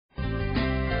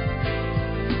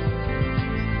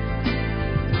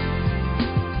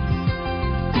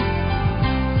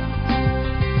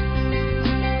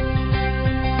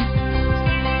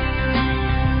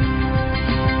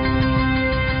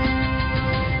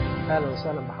أهلا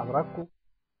وسهلا بحضراتكم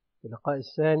في اللقاء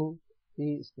الثاني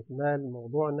في استكمال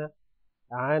موضوعنا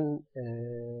عن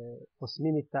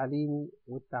التصميم التعليمي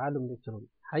والتعلم الإلكتروني.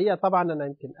 حقيقة طبعا أنا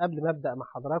يمكن قبل ما أبدأ مع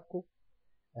حضراتكم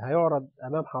هيعرض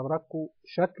أمام حضراتكم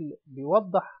شكل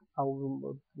بيوضح أو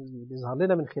بيظهر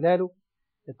لنا من خلاله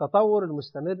التطور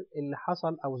المستمر اللي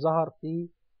حصل أو ظهر في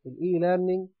الإي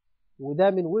ليرنينج،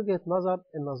 وده من وجهة نظر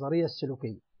النظرية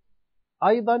السلوكية.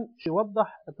 أيضا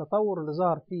يوضح التطور اللي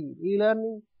ظهر في الإي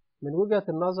ليرنينج من وجهة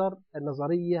النظر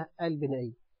النظرية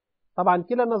البنائية. طبعا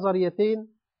كلا النظريتين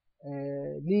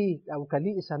كان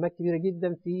ليه إسهامات كبيرة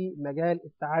جدا في مجال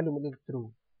التعلم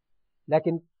الإلكتروني،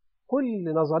 لكن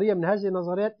كل نظرية من هذه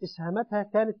النظريات إسهاماتها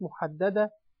كانت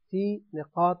محددة في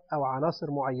نقاط أو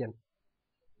عناصر معينة.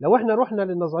 لو احنا رحنا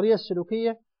للنظرية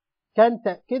السلوكية كان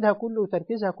تأكيدها كله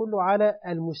وتركيزها كله على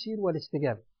المثير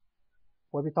والاستجابة.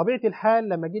 وبطبيعة الحال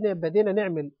لما بدينا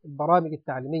نعمل البرامج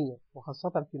التعليمية وخاصة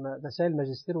في مسائل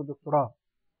الماجستير والدكتوراه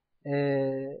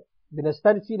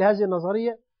بنستند فيه لهذه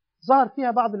النظرية، ظهر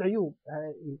فيها بعض العيوب.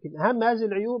 يمكن أهم هذه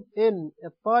العيوب إن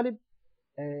الطالب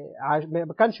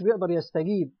ما كانش بيقدر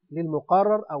يستجيب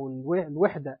للمقرر أو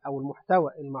الوحدة أو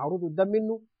المحتوى المعروض قدام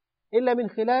منه إلا من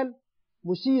خلال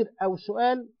مثير أو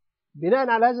سؤال. بناء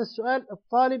على هذا السؤال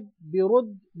الطالب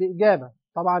بيرد بإجابة.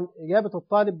 طبعا إجابة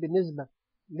الطالب بالنسبة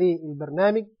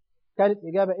للبرنامج كانت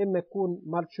إجابة إما تكون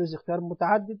مالتشوز اختيار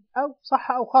متعدد أو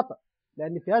صح أو خطأ،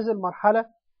 لأن في هذه المرحلة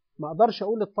ما أقدرش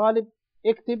أقول للطالب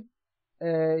اكتب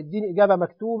اديني إجابة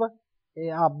مكتوبة،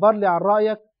 عبر لي عن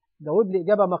رأيك، جاوب لي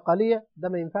إجابة مقالية. ده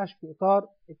ما ينفعش في إطار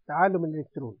التعلم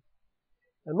الإلكتروني.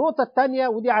 النقطة الثانية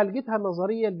ودي عالجتها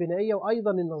النظرية البنائية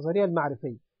وأيضا النظرية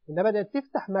المعرفية، إنها بدأت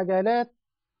تفتح مجالات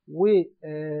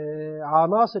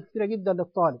وعناصر كثيرة جدا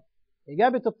للطالب.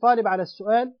 إجابة الطالب على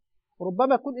السؤال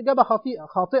ربما تكون إجابة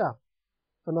خاطئة.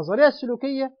 في النظرية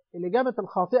السلوكية الإجابة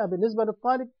الخاطئة بالنسبة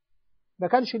للطالب ما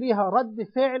كانش ليها رد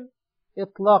فعل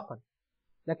إطلاقا،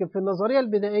 لكن في النظرية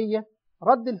البدائية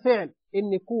رد الفعل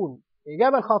إن يكون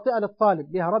الإجابة الخاطئة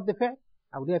للطالب ليها رد فعل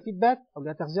أو ليها فيدباك أو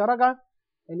ليها تغذية راجعة.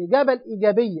 الإجابة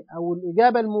الإيجابية أو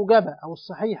الإجابة الموجبة أو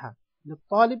الصحيحة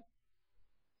للطالب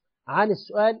عن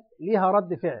السؤال ليها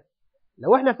رد فعل.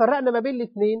 لو احنا فرقنا ما بين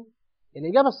الاثنين،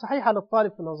 الإجابة الصحيحة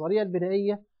للطالب في النظرية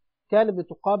البنائية كانت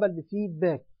بتقابل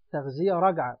بفيدباك،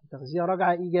 تغذية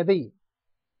راجعة إيجابية.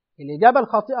 الإجابة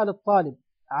الخاطئة للطالب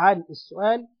عن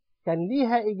السؤال كان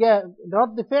ليها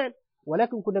رد فعل،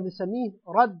 ولكن كنا بنسميه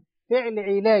رد فعل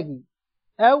علاجي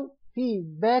أو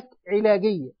فيدباك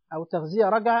علاجية أو تغذية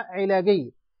راجعة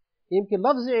علاجية. يمكن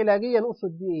لفظ علاجية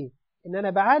نقصد بيه إيه؟ إن أنا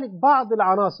بعالج بعض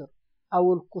العناصر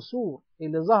أو القصور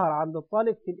اللي ظهر عند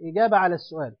الطالب في الإجابة على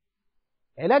السؤال.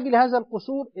 علاجي لهذا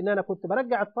القصور إن أنا كنت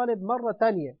برجع الطالب مرة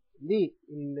تانية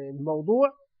للموضوع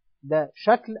ده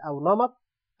شكل أو نمط،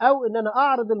 أو إن أنا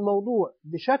أعرض الموضوع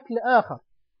بشكل آخر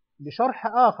بشرح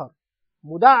آخر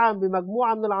مدعم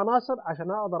بمجموعة من العناصر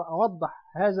عشان أقدر أوضح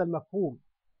هذا المفهوم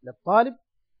للطالب.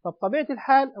 فبطبيعة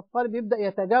الحال الطالب يبدأ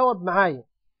يتجاوب معايا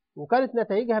وكانت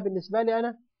نتائجها بالنسبة لي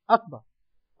أنا أكبر.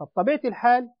 فبطبيعة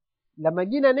الحال لما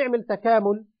جينا نعمل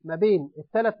تكامل ما بين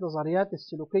الثلاث نظريات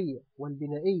السلوكية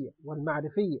والبنائية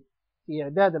والمعرفية في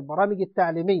إعداد البرامج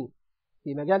التعليمية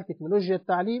في مجال تكنولوجيا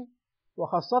التعليم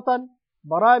وخاصة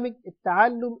برامج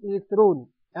التعلم الإلكتروني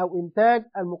أو إنتاج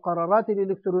المقررات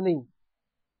الإلكترونية،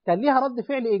 كان ليها رد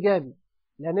فعل إيجابي.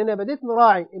 لأن أنا بديت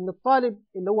نراعي إن الطالب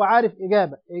اللي هو عارف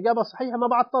إجابة صحيحة ما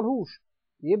بعطلهوش،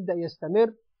 يبدأ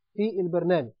يستمر في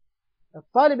البرنامج.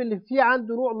 الطالب اللي فيه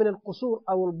عنده نوع من القصور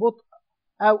أو البطء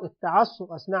أو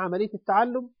التعثر أثناء عملية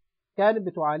التعلم كانت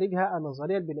بتعالجها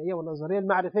النظرية البنائية والنظرية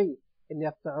المعرفية، إنها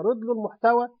بتعرض له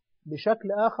المحتوى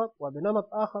بشكل آخر وبنمط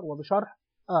آخر وبشرح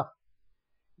آخر.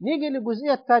 نيجي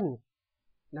للجزئية الثانية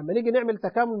لما نيجي نعمل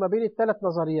تكامل ما بين الثلاث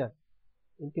نظريات.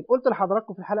 يمكن قلت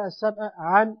لحضراتكم في الحلقة السابقة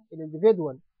عن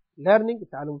الانديفيدوال ليرنينج،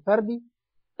 التعلم الفردي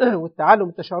والتعلم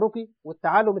التشاركي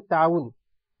والتعلم التعاوني،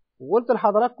 وقلت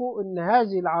لحضراتكم إن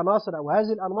هذه العناصر أو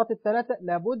هذه الأنماط الثلاثة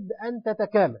لابد أن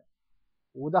تتكامل،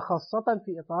 وده خاصة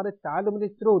في إطار التعلم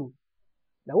الإلكتروني.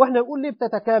 لو احنا نقول ليه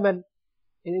بتتكامل،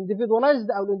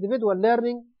 الانديفيدواليزد أو الانديفيدوال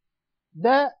ليرنينج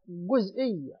ده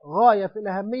جزئية غاية في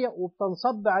الأهمية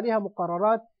وبتنصب عليها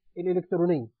مقررات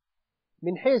الإلكترونية،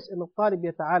 من حيث أن الطالب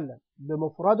يتعلم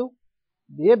بمفرده،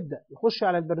 بيبدأ يخش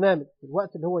على البرنامج في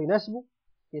الوقت اللي هو يناسبه،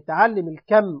 يتعلم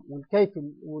الكم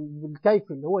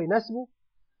والكيف اللي هو يناسبه،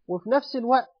 وفي نفس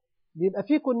الوقت بيبقى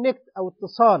فيه كونكت أو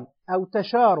اتصال أو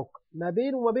تشارك ما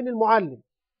بينه وما بين المعلم،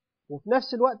 وفي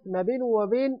نفس الوقت ما بينه وما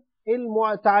بين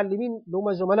المتعلمين اللي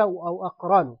هم زملائه أو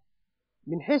أقرانه.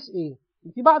 من حيث إيه؟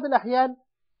 في بعض الأحيان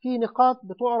في نقاط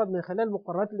بتعرض من خلال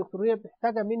المقررات الإلكترونية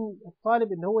بتحتاج من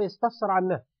الطالب إن هو يستفسر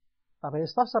عنها. طب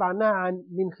هيستفسر عنها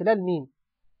من خلال مين؟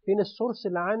 فين السورس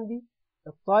اللي عندي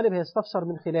الطالب هيستفسر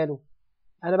من خلاله؟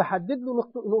 أنا بحدد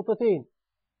له نقطتين،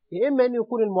 يا إما إنه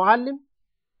يكون المعلم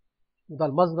وده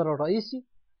المصدر الرئيسي،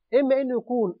 إما إنه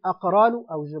يكون أقرانه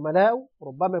أو زملائه،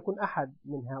 ربما يكون أحد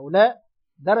من هؤلاء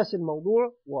درس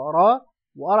الموضوع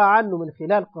وقرأ عنه من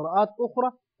خلال قراءات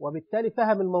أخرى وبالتالي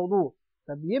فهم الموضوع،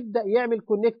 فبيبدأ يعمل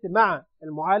كونكت مع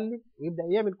المعلم ويبدأ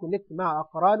يعمل كونكت مع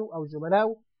أقرانه أو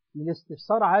زملائه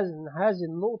للاستفسار عن هذه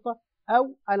النقطة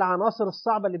أو العناصر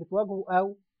الصعبة اللي بتواجهه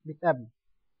أو بتقابله.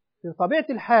 في طبيعة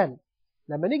الحال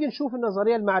لما نيجي نشوف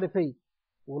النظرية المعرفية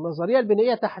والنظرية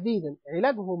البنائية تحديدا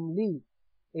علاجهم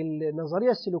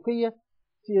للنظرية السلوكية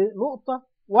في نقطة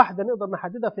واحدة نقدر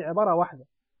نحددها في عبارة واحدة،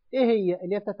 إيه هي؟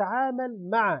 اللي تتعامل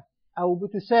مع أو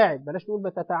بتساعد، بلاش نقول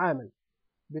بتتعامل،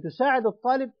 بتساعد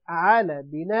الطالب على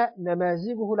بناء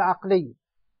نماذجه العقلية.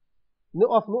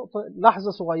 نقف نقطة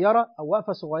لحظة صغيرة أو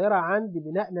وقفة صغيرة عند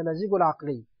بناء نماذجه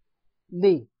العقلية.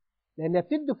 ليه؟ لأنها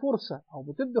بتدي فرصة أو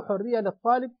بتدي حرية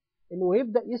للطالب إنه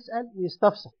يبدأ يسأل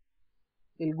ويستفسر.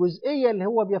 الجزئية اللي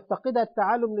هو بيفتقدها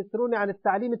التعلم الإلكتروني عن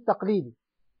التعليم التقليدي.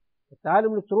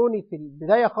 التعلم الإلكتروني في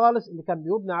البداية خالص اللي كان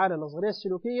بيبنى على النظرية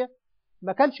السلوكية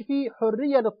ما كانش فيه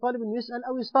حرية للطالب إنه يسأل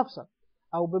أو يستفسر،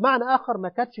 أو بمعنى آخر ما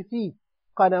كانش فيه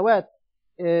قنوات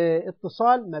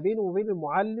اتصال ما بينه وبين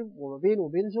المعلم وما بينه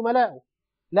وبين زملائه.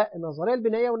 لا، النظرية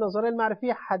البنائية والنظرية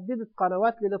المعرفية حددت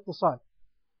قنوات للاتصال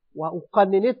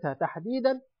وقننتها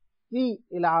تحديدا في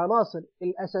العناصر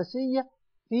الأساسية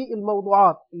في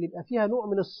الموضوعات اللي بيبقى فيها نوع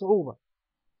من الصعوبة.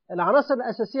 العناصر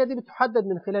الأساسية دي بتحدد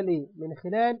من خلال إيه؟ من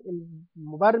خلال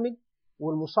المبرمج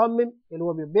والمصمم اللي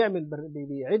هو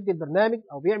بيعد البرنامج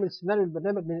أو بيعمل سيناريو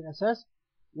البرنامج من الأساس،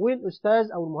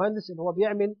 والأستاذ أو المهندس اللي هو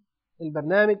بيعمل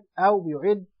البرنامج أو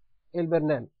بيعد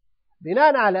البرنامج.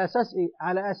 بناء على أساس إيه؟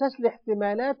 على أساس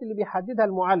الاحتمالات اللي بيحددها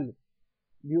المعلم.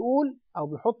 بيقول أو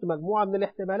بيحط مجموعة من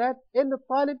الاحتمالات إن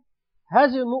الطالب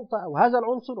هذه النقطة أو هذا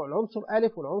العنصر والعنصر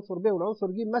ألف والعنصر ب والعنصر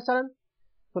ج مثلا،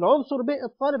 في العنصر ب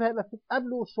الطالب هيبقى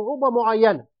بتقابله صعوبة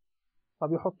معينة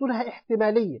فبيحط لها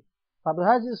احتمالية. طب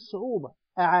هذه الصعوبة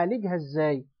أعالجها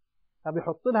إزاي؟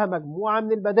 فبيحط لها مجموعة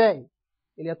من البدائل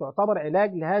اللي تعتبر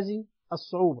علاج لهذه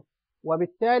الصعوبة،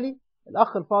 وبالتالي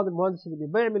الأخ الفاضل المهندس اللي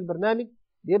بيعمل برنامج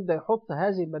بيبدأ يحط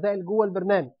هذه البدائل جوه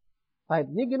البرنامج. طيب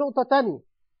نيجي نقطة تانية،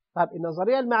 طب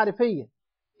النظرية المعرفية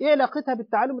إيه علاقتها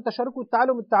بالتعلم التشاركي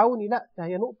والتعلم التعاوني؟ لا،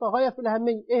 هي نقطة غاية في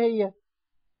الأهمية. إيه هي؟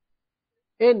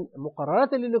 إن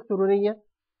المقررات الإلكترونية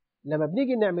لما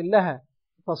بنيجي نعمل لها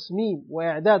تصميم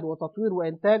وإعداد وتطوير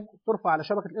وإنتاج ترفع على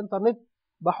شبكة الإنترنت،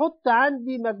 بحط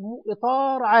عندي مجموع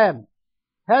إطار عام.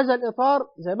 هذا الإطار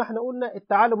زي ما احنا قلنا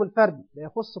التعلم الفردي اللي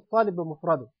يخص الطالب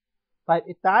بمفرده. طيب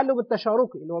التعلم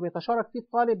التشاركي اللي هو بيتشارك فيه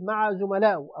الطالب مع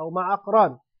زملائه أو مع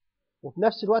أقرانه وفي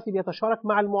نفس الوقت بيتشارك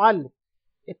مع المعلم.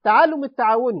 التعلم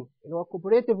التعاوني اللي هو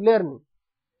cooperative learning.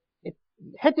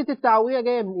 حتة التعاونية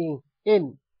جاية من إيه؟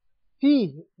 إن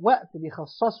فيه وقت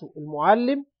بيخصصه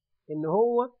المعلم إن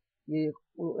هو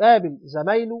يقابل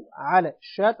زمايله على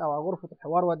الشات أو على غرفة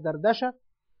الحوار والدردشة،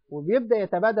 وبيبدأ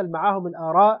يتبادل معهم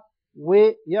الآراء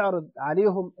ويعرض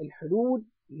عليهم الحلول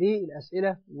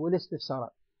للأسئلة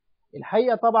والاستفسارات.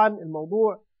 الحقيقة طبعا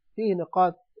الموضوع فيه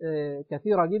نقاط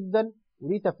كثيرة جدا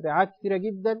وليه تفريعات كثيرة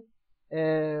جدا.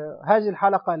 هذه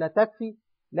الحلقة لا تكفي،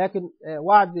 لكن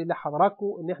وعد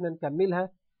لحضراتكم ان احنا نكملها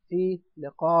في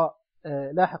لقاء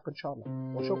لاحق ان شاء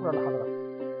الله، وشكرا لحضراتكم.